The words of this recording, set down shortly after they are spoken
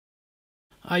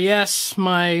Yes,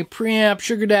 my preamp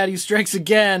sugar daddy strikes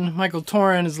again. Michael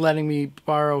Torin is letting me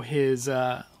borrow his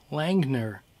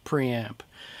Langner preamp.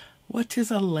 What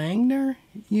is a Langner,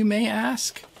 you may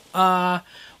ask?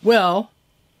 Well,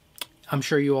 I'm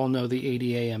sure you all know the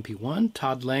ADA MP1.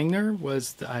 Todd Langner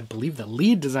was, I believe, the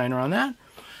lead designer on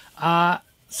that.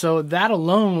 So that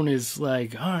alone is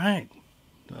like, all right,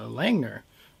 Langner.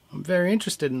 I'm very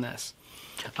interested in this.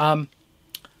 The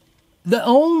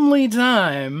only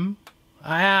time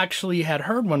I actually had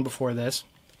heard one before this,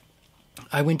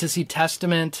 I went to see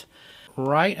Testament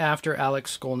right after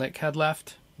Alex Skolnick had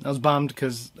left. I was bummed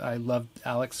because I loved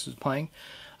Alex was playing.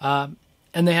 And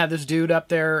they had this dude up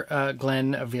there,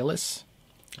 Glenn Aviles.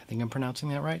 I think I'm pronouncing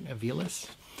that right, Aviles.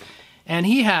 And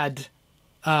he had,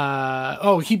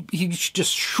 he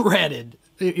just shredded.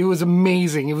 It was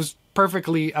amazing. It was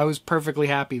I was perfectly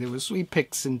happy. There was sweet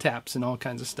picks and taps and all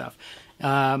kinds of stuff. So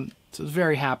I was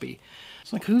very happy.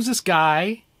 It's like, who's this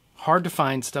guy? Hard to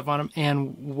find stuff on him.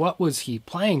 And what was he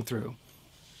playing through?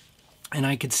 And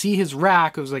I could see his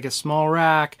rack. It was like a small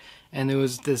rack. And there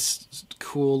was this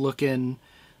cool looking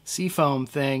seafoam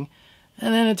thing.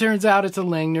 And then it turns out it's a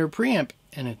Langner preamp.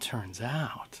 And it turns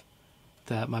out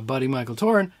that my buddy Michael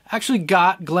Torin actually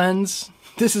got Glenn's.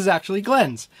 This is actually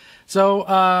Glenn's. So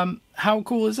how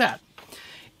cool is that?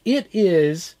 It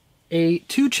is a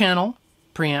 2-channel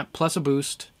preamp plus a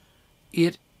boost.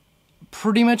 It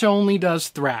pretty much only does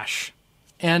thrash.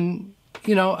 And,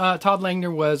 you know, Todd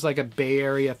Langner was like a Bay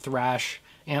Area thrash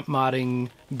amp modding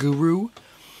guru.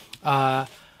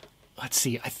 Let's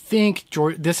see, I think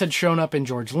this had shown up in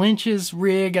George Lynch's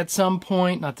rig at some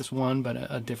point. Not this one, but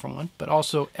a different one. But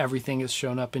also everything has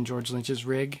shown up in George Lynch's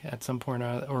rig at some point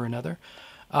or another.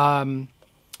 It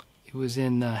was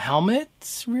in the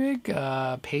Helmet's rig.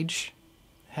 Page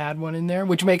had one in there,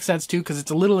 which makes sense too because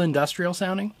it's a little industrial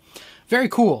sounding. Very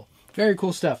cool. Very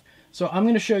cool stuff. So I'm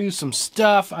going to show you some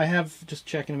stuff. I have just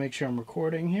checking to make sure I'm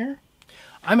recording here.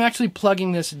 I'm actually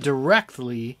plugging this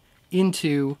directly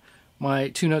into my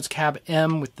 2 Notes Cab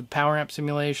M with the power amp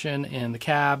simulation and the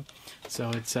cab.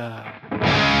 So it's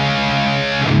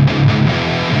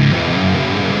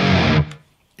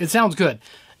it sounds good.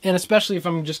 And especially if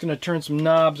I'm just going to turn some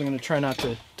knobs, I'm going to try not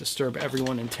to disturb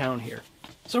everyone in town here.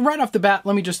 So right off the bat,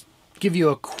 let me just give you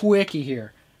a quickie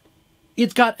here.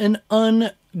 It's got an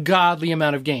ungodly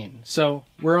amount of gain. So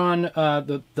we're on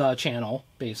the channel,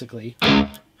 basically.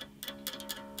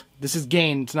 This is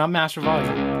gain. It's not master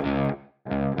volume.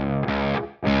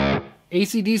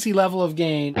 AC/DC level of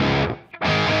gain.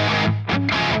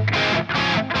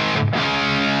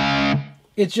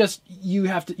 It's just,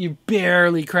 you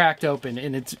barely cracked open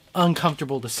and it's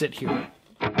uncomfortable to sit here.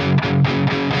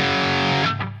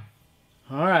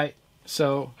 All right,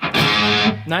 so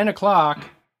 9 o'clock.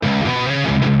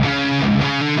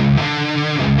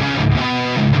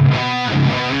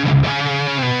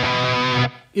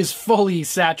 Is fully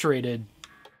saturated.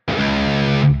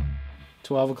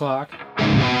 12 o'clock.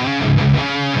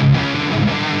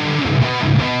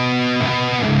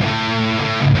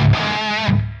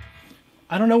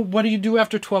 I don't know, what do you do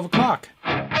after 12 o'clock?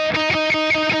 All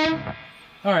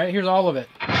right, here's all of it.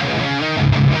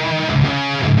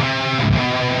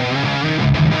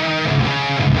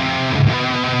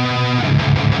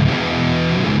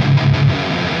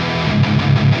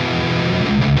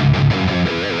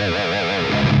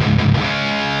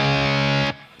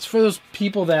 It's for those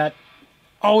people that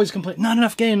always complain, not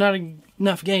enough gain, not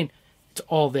enough gain. It's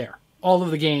all there. All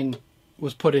of the gain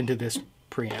was put into this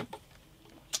preamp.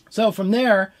 So from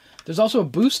there, there's also a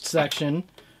boost section.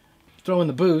 Throw in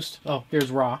the boost. Oh, here's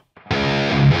raw.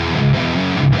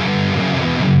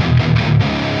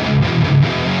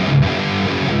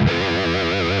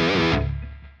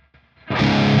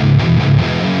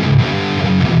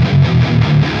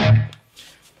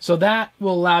 So that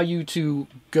will allow you to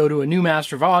go to a new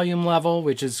master volume level,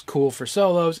 which is cool for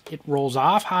solos. It rolls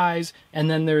off highs, and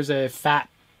then there's a fat,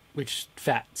 which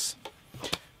fats.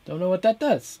 Don't know what that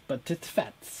does, but it's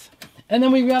fats. And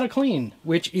then we've got a clean,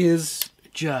 which is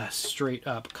just straight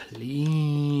up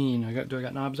clean. Do I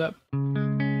got knobs up?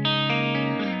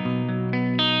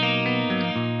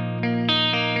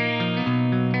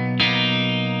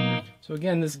 So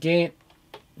again, this gain,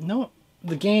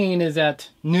 the gain is at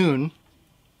noon,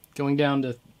 going down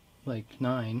to like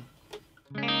 9.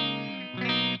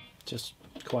 Just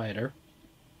quieter.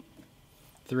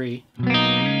 3.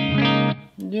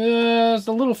 Just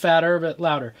a little fatter, but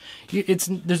louder.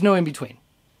 There's no in between.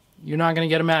 You're not going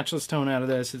to get a matchless tone out of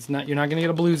this. You're not going to get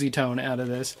a bluesy tone out of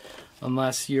this,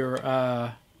 unless you're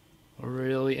a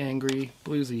really angry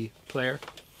bluesy player.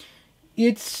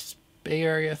 It's Bay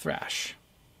Area thrash.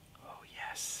 Oh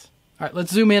yes. All right,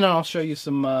 let's zoom in and I'll show you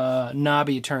some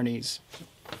knobby turnies.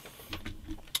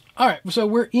 All right, so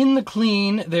we're in the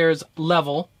clean. There's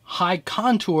level, high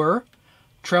contour,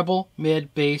 treble,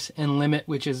 mid, bass, and limit,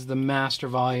 which is the master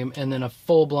volume, and then a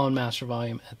full-blown master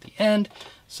volume at the end.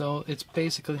 So it's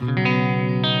basically...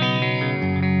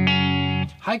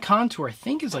 High contour, I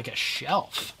think, is like a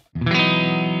shelf.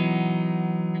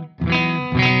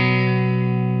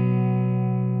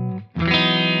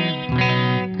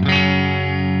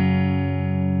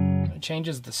 It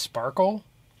changes the sparkle,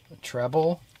 the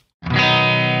treble.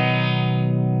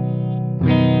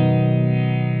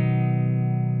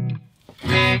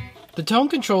 The tone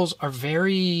controls are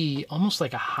very, almost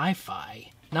like a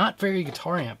hi-fi, not very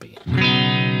guitar ampy.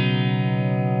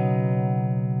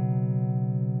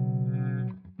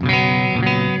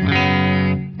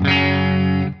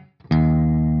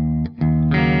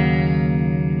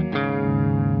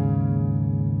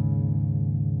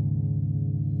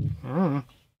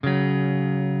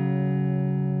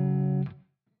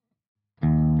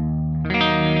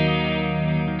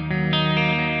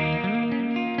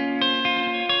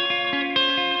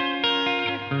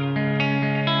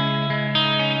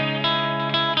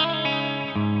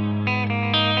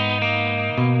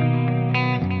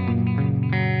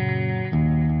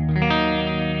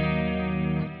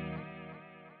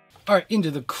 All right, into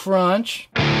the crunch.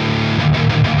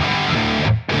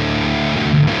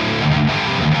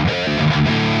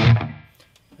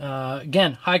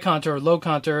 Again, high contour, low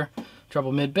contour,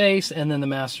 treble, mid, bass, and then the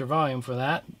master volume for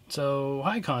that. So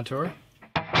high contour.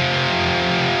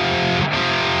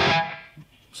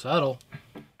 Subtle.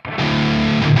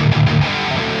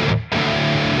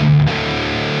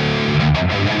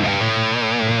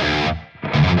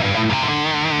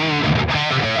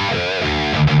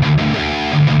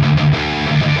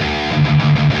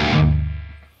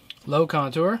 Low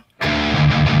contour.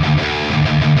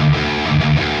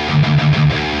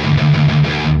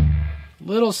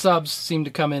 Little subs seem to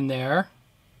come in there.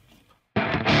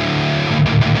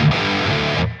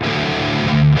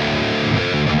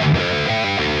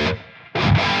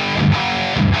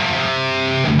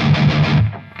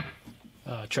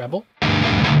 Treble.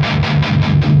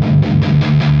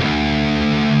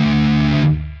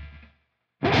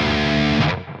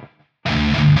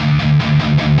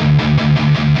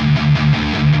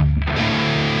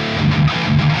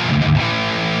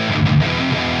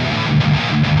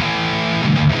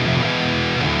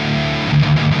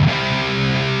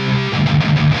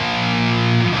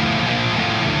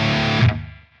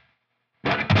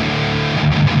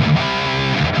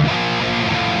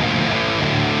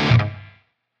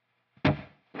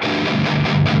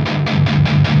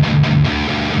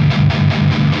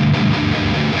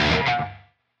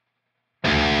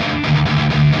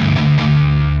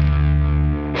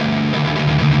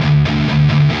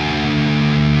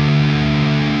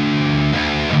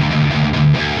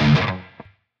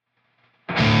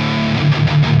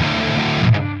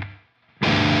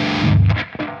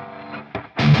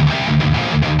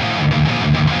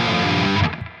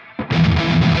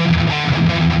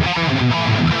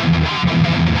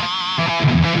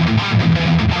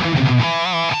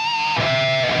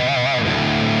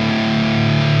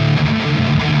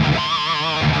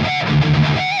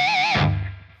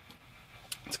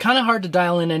 Kind of hard to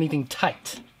dial in anything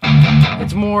tight.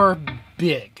 It's more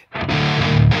big.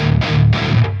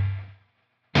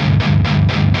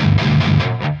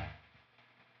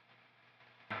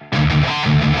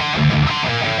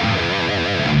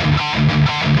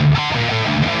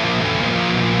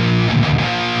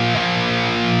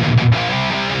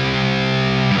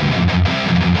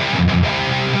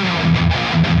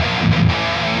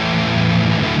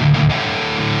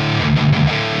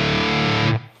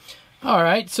 All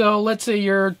right, so let's say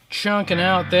you're chunking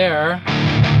out there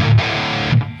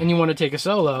and you want to take a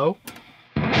solo.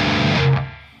 The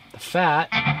fat.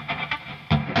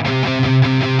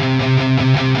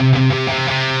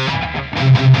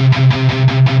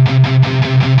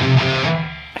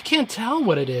 I can't tell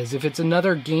what it is. If it's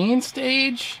another gain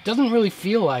stage, doesn't really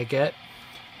feel like it.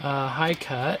 High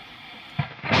cut.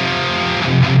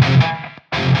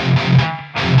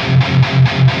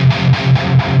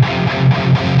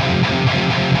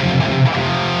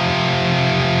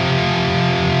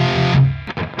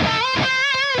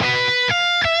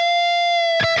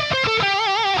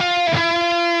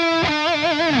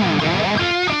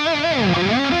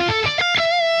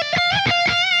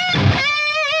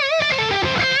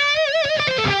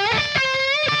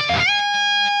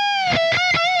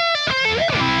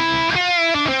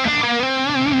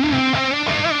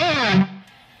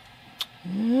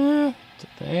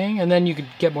 And then you could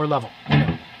get more level. You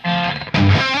know.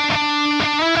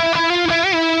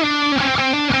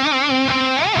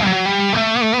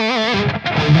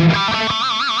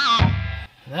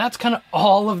 that's kind of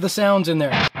all of the sounds in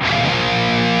there.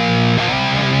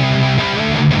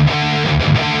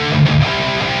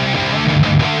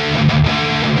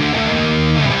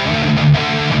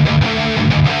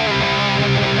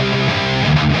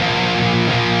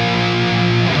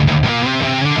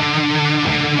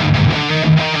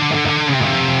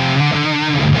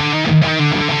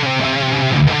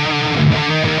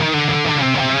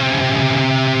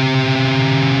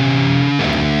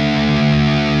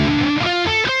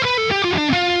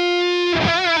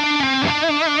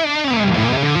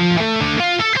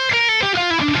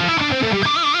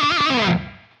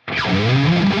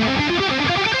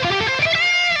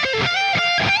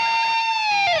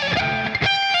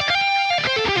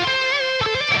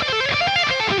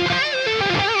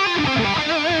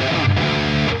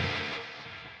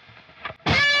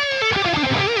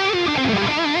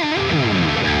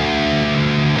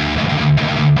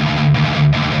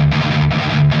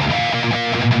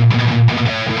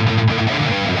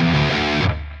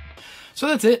 So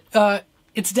that's it.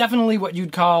 It's definitely what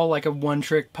you'd call like a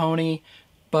one-trick pony,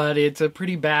 but it's a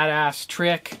pretty badass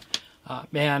trick.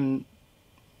 Man,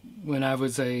 when I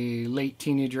was a late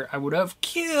teenager, I would have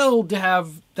killed to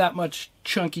have that much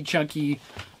chunky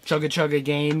chugga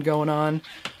gain going on.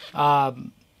 But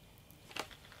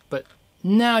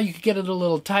now you can get it a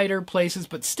little tighter places,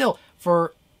 but still,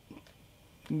 for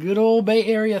good old Bay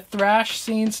Area thrash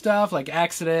scene stuff like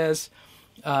Exodus,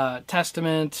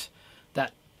 Testament,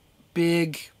 that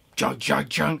big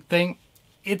junk thing,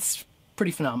 it's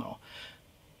pretty phenomenal.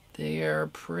 They are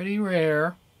pretty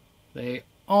rare. They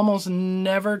almost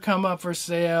never come up for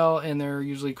sale, and they're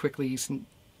usually quickly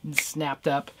snapped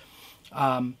up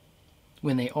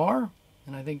when they are,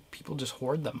 and I think people just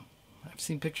hoard them. I've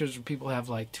seen pictures where people have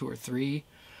like 2 or 3,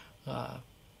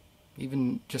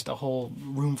 even just a whole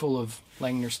room full of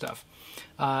Langner stuff.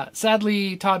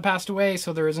 Sadly, Todd passed away,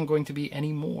 so there isn't going to be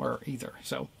any more either.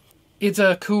 So it's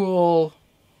a cool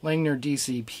Langner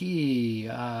DCP.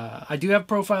 I do have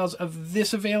profiles of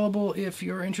this available. If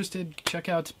you're interested, check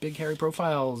out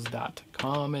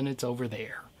bighairyprofiles.com, and it's over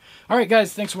there. All right,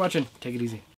 guys, thanks for watching. Take it easy.